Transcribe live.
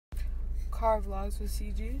Car Vlogs with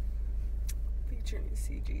CG, featuring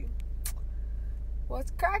CG. What's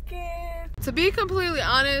cracking? To be completely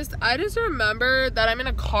honest, I just remember that I'm in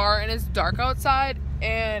a car and it's dark outside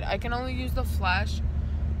and I can only use the flash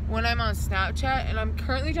when I'm on Snapchat, and I'm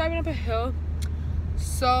currently driving up a hill.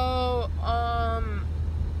 So,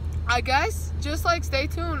 I guess just like stay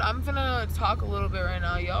tuned. I'm gonna talk a little bit right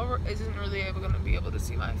now. Y'all isn't really gonna be able to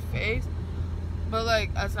see my face, but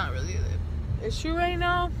like that's not really the issue right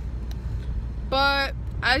now. But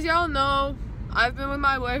as y'all know, I've been with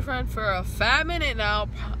my boyfriend for a fat minute now.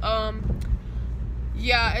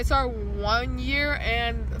 Yeah, it's our 1 year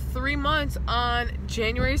and 3 months on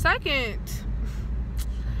January 2nd.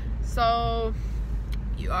 So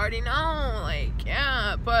you already know, like,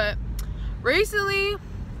 yeah. But recently,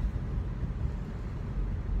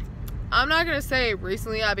 I'm not gonna say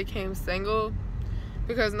recently I became single,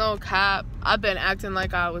 because no cap, I've been acting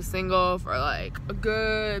like I was single for like a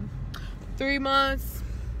good 3 months.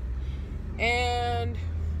 And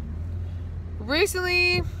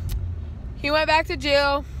recently he went back to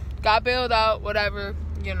jail, got bailed out, whatever,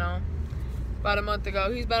 you know, about a month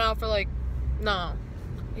ago. He's been out for like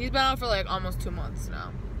almost 2 months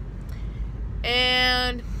now.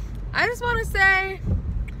 And I just want to say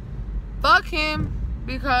fuck him,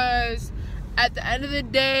 because at the end of the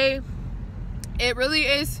day, it really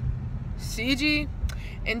is CG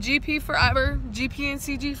and GP forever, GP and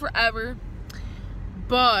CG forever.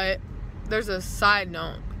 But there's a side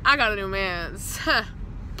note. I got a new man's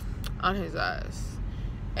on his ass.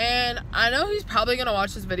 And I know he's probably going to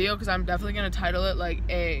watch this video, because I'm definitely going to title it like,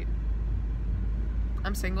 hey,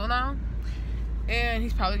 I'm single now. And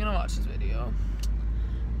he's probably going to watch this video.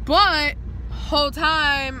 But whole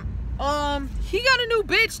time, he got a new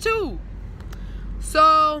bitch too.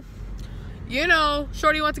 So, you know,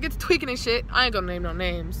 shorty wants to get to tweaking and shit. I ain't gonna name no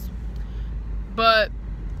names. But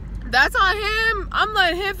that's on him. I'm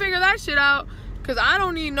letting him figure that shit out, because I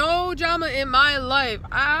don't need no drama in my life.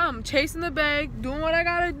 I'm chasing the bag, doing what I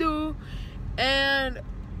gotta do, and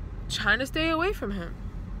trying to stay away from him.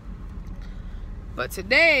 But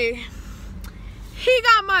today, he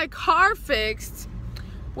got my car fixed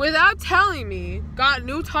without telling me, got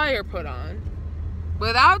new tire put on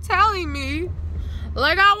without telling me,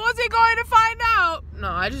 like I wasn't going to find out.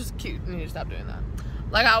 No, I just need to stop doing that.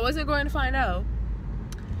 Like I wasn't going to find out.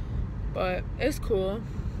 But it's cool,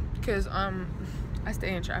 because I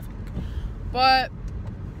stay in traffic. But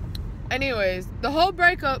anyways, the whole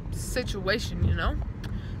breakup situation, you know,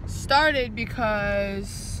 started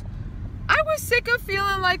because I was sick of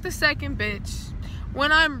feeling like the second bitch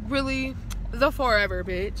when I'm really the forever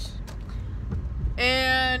bitch.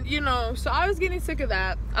 And you know, so I was getting sick of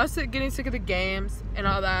that. I was getting sick of the games and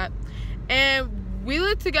all that. And we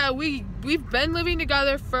lived together. We've been living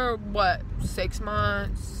together for what, 6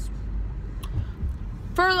 months?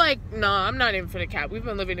 For like, no, I'm not even for the cap. We've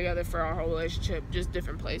been living together for our whole relationship, just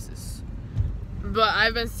different places. But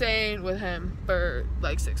I've been staying with him for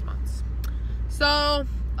like 6 months. So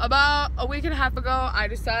about a week and a half ago, I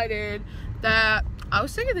decided that I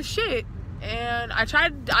was sick of the shit, and I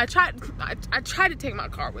tried to take my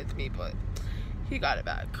car with me, but he got it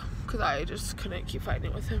back, because I just couldn't keep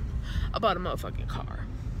fighting with him about a motherfucking car.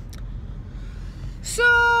 So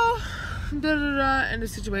in the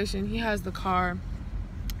situation, he has the car,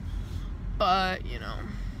 but you know,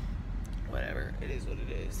 whatever, it is what it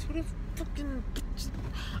is. What a fucking bitch.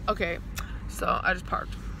 Okay, so I just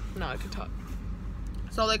parked. Now I can talk.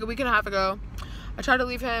 So like a week and a half ago, I tried to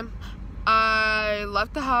leave him. I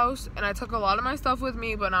left the house and I took a lot of my stuff with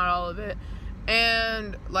me, but not all of it.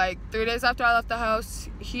 And like 3 days after I left the house,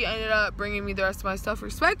 he ended up bringing me the rest of my stuff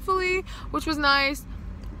respectfully, which was nice.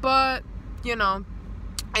 But you know,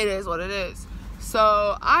 it is what it is.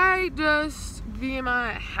 So I just, being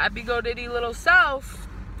my happy-go-diddy little self,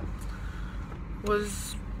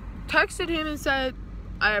 was texted him and said,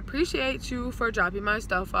 I appreciate you for dropping my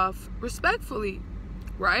stuff off respectfully,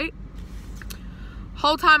 right?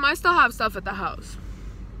 Whole time I still have stuff at the house.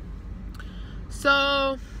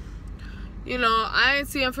 So, you know, I didn't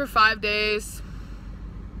see him for 5 days.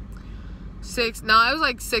 It was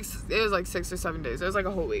like 6 or 7 days. It was like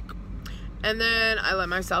a whole week. And then I let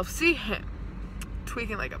myself see him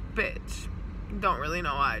tweaking like a bitch. Don't really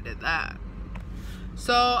know why I did that.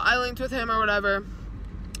 So I linked with him or whatever.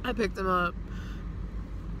 I picked him up.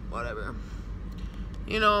 Whatever.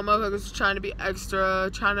 You know, motherfuckers trying to be extra,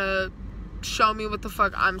 trying to show me what the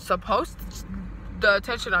fuck I'm supposed to, the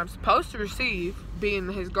attention I'm supposed to receive,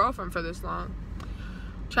 being his girlfriend for this long.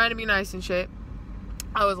 Trying to be nice and shit.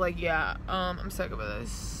 I was like, yeah, I'm sick of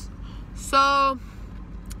this. So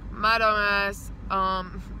my dumb ass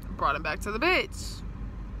brought him back to the bitch.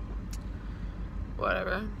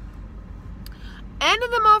 whatever. End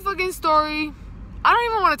of the motherfucking story. I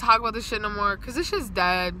don't even want to talk about this shit no more because this shit's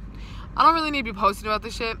dead. I don't really need to be posting about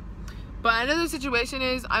this shit. But end of the situation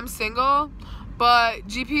is I'm single, but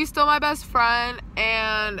GP's still my best friend,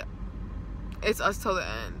 and it's us till the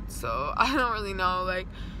end. So I don't really know. Like,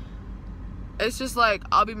 it's just like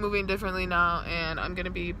I'll be moving differently now, and I'm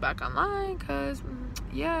gonna be back online because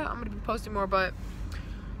yeah, I'm gonna be posting more. But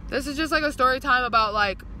this is just like a story time about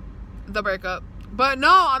like the breakup. But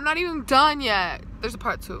no, I'm not even done yet. There's a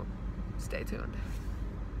part 2. Stay tuned.